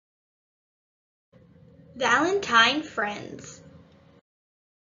Valentine Friends.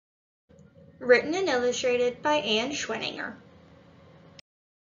 Written and illustrated by Schweninger.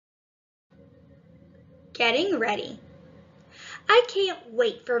 Getting ready. I can't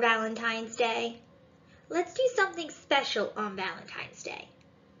wait for Valentine's Day. Let's do something special on Valentine's Day.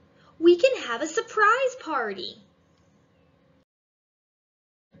 We can have a surprise party.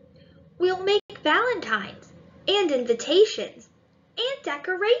 We'll make valentines and invitations and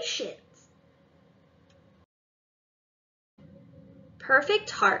decorations. Perfect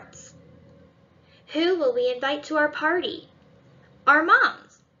hearts. Who will we invite to our party? Our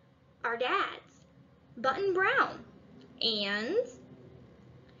moms, our dads, Button Brown, and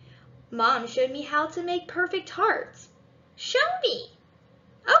Mom showed me how to make perfect hearts. Show me.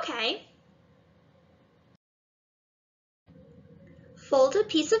 Okay. Fold a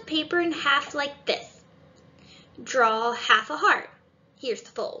piece of paper in half like this. Draw half a heart. Here's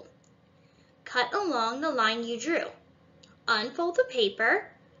the fold. Cut along the line you drew. Unfold the paper.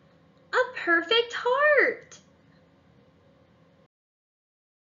 A perfect heart.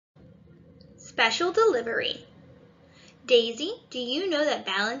 Special delivery. Daisy, do you know that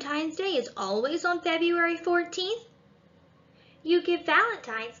Valentine's Day is always on February 14th? You give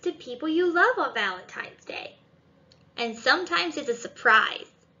Valentines to people you love on Valentine's Day. And sometimes it's a surprise.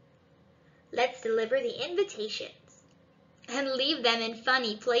 Let's deliver the invitations and leave them in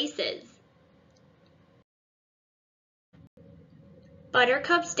funny places.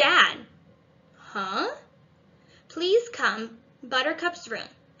 Buttercup's dad. Huh? Please come, Buttercup's room,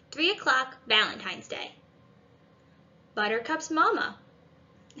 3 o'clock Valentine's Day. Buttercup's mama.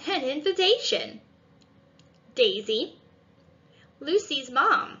 An invitation. Daisy. Lucy's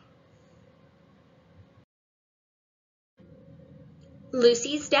mom.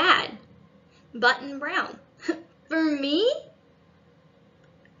 Lucy's dad. Button Brown. For me?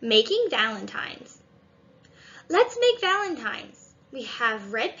 Making valentines. Let's make valentines. We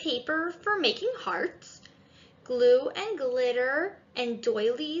have red paper for making hearts, glue and glitter and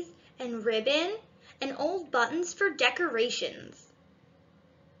doilies and ribbon and old buttons for decorations.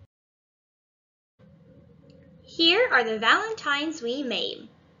 Here are the valentines we made.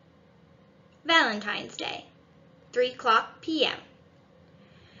 Valentine's Day, 3 p.m.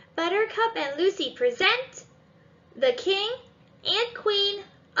 Buttercup and Lucy present the King and Queen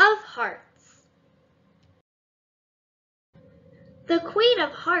of Hearts. The Queen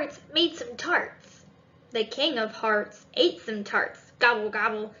of Hearts made some tarts. The King of Hearts ate some tarts. Gobble,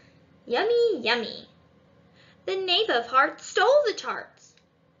 gobble. Yummy, yummy. The Knave of Hearts stole the tarts.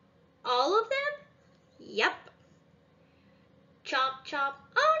 All of them? Yep. Chomp, chomp.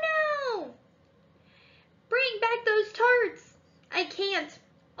 Oh no! Bring back those tarts. I can't.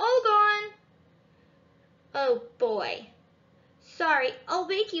 All gone. Oh boy. Sorry, I'll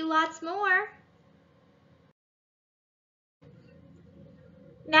bake you lots more.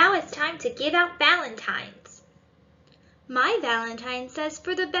 Now it's time to give out valentines. My valentine says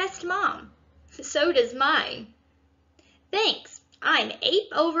for the best mom. So does mine. Thanks, I'm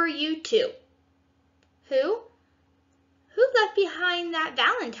ape over you too. Who? Who left behind that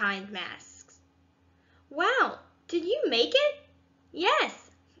Valentine's mask? Wow, did you make it?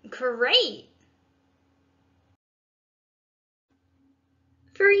 Yes, great.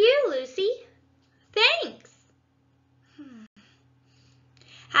 For you, Lucy. Thanks.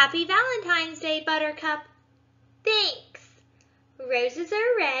 Happy Valentine's Day, Buttercup. Thanks. Roses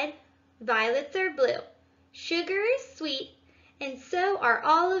are red, violets are blue. Sugar is sweet, and so are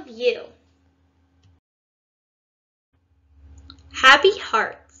all of you. Happy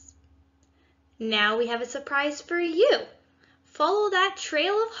hearts. Now we have a surprise for you. Follow that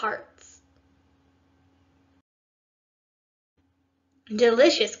trail of hearts.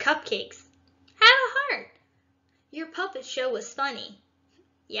 Delicious cupcakes. Have a heart. Your puppet show was funny.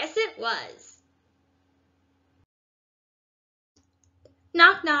 Yes, it was.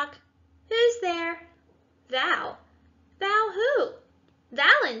 Knock, knock. Who's there? Val. Val who?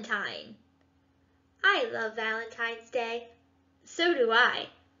 Valentine. I love Valentine's Day. So do I.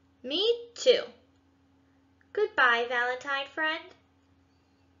 Me too. Goodbye, Valentine friend.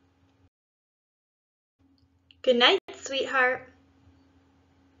 Good night, sweetheart.